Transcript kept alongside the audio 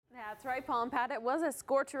That's right, Paul and Pat. It was a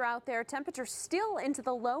scorcher out there. Temperatures still into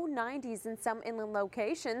the low 90s in some inland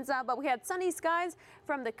locations, but we had sunny skies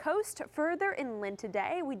from the coast further inland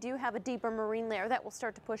today. We do have a deeper marine layer that will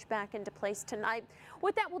start to push back into place tonight.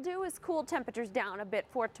 What that will do is cool temperatures down a bit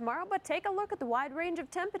for tomorrow, but take a look at the wide range of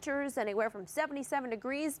temperatures, anywhere from 77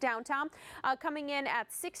 degrees downtown, coming in at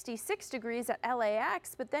 66 degrees at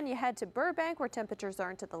LAX, but then you head to Burbank where temperatures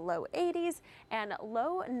are into the low 80s and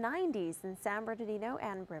low 90s in San Bernardino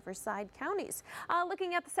and Riverside counties.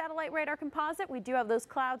 Looking at the satellite radar composite, we do have those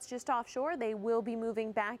clouds just offshore. They will be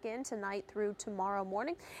moving back in tonight through tomorrow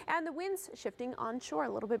morning, and the winds shifting onshore,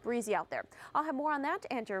 a little bit breezy out there. I'll have more on that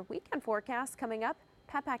and your weekend forecast coming up.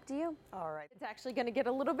 Pat, back to you. All right. It's actually going to get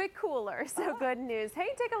a little bit cooler, so good news. Hey,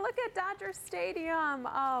 take a look at Dodger Stadium.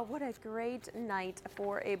 Oh, what a great night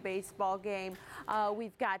for a baseball game.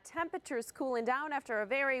 We've got temperatures cooling down after a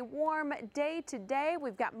very warm day today.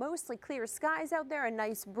 We've got mostly clear skies out there, a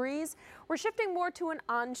nice breeze. We're shifting more to an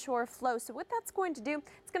onshore flow, so what that's going to do,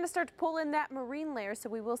 it's going to start to pull in that marine layer, so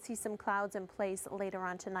we will see some clouds in place later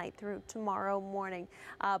on tonight through tomorrow morning.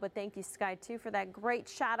 But thank you, Sky 2, for that great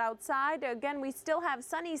shot outside. Again, we still have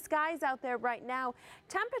sunny skies out there right now.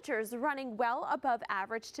 Temperatures running well above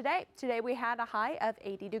average today. Today we had a high of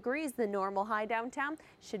 80 degrees. The normal high downtown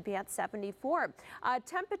should be at 74.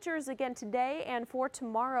 Temperatures again today and for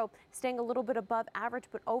tomorrow staying a little bit above average,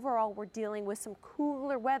 but overall we're dealing with some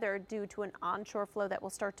cooler weather due to an onshore flow that will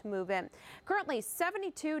start to move in. Currently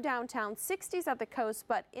 72 downtown, 60s at the coast,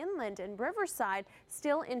 but inland and Riverside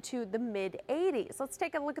still into the mid 80s. Let's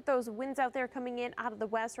take a look at those winds out there coming in out of the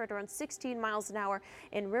west, right around 16 miles an hour.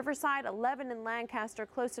 In Riverside, 11 in Lancaster,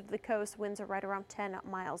 closer to the coast, winds are right around 10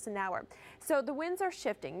 miles an hour. So the winds are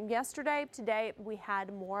shifting. Yesterday, today, we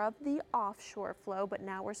had more of the offshore flow, but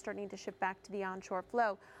now we're starting to shift back to the onshore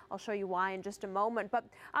flow. I'll show you why in just a moment. But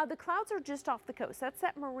the clouds are just off the coast. That's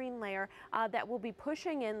that marine layer that will be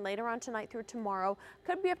pushing in later on tonight through tomorrow.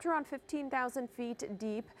 Could be up to around 15,000 feet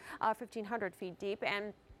deep, 1,500 feet deep.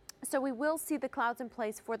 And so we will see the clouds in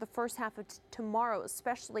place for the first half of tomorrow,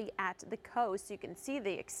 especially at the coast. You can see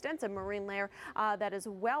the extensive marine layer that is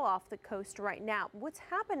well off the coast right now. What's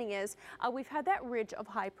happening is we've had that ridge of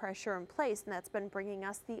high pressure in place, and that's been bringing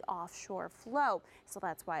us the offshore flow. So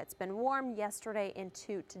that's why it's been warm yesterday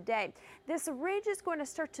into today. This ridge is going to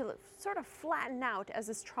start to sort of flatten out as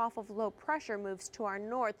this trough of low pressure moves to our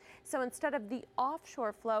north. So instead of the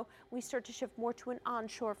offshore flow, we start to shift more to an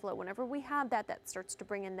onshore flow. Whenever we have that, that starts to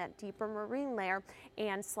bring in that deeper marine layer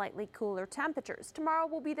and slightly cooler temperatures. Tomorrow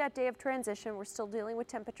will be that day of transition. We're still dealing with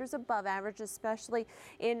temperatures above average, especially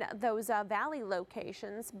in those valley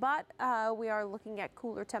locations, but we are looking at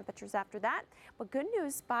cooler temperatures after that. But good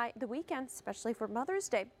news, by the weekend, especially for Mother's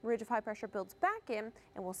Day, ridge of high pressure builds back in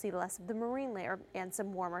and we'll see less of the marine layer and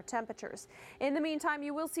some warmer temperatures. In the meantime,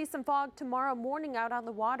 you will see some fog tomorrow morning out on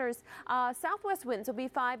the waters. Southwest winds will be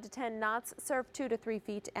 5 to 10 knots, surf 2 to 3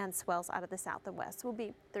 feet, and swells out of the south and west will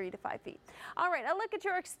be 3 to 5 feet. All right, a look at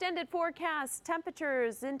your extended forecast.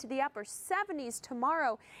 Temperatures into the upper 70s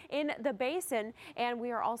tomorrow in the basin, and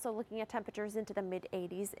we are also looking at temperatures into the mid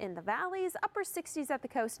 80s in the valleys, upper 60s at the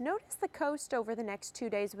coast. Notice the coast over the next 2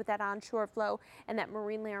 days with that onshore flow and that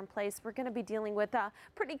marine layer in place. We're going to be dealing with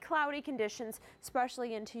pretty cloudy conditions,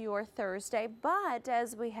 especially into your Thursday. But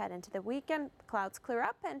as we head into the weekend, clouds clear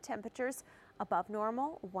up and temperatures above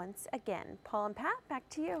normal once again. Paul and Pat, back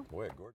to you. Boy,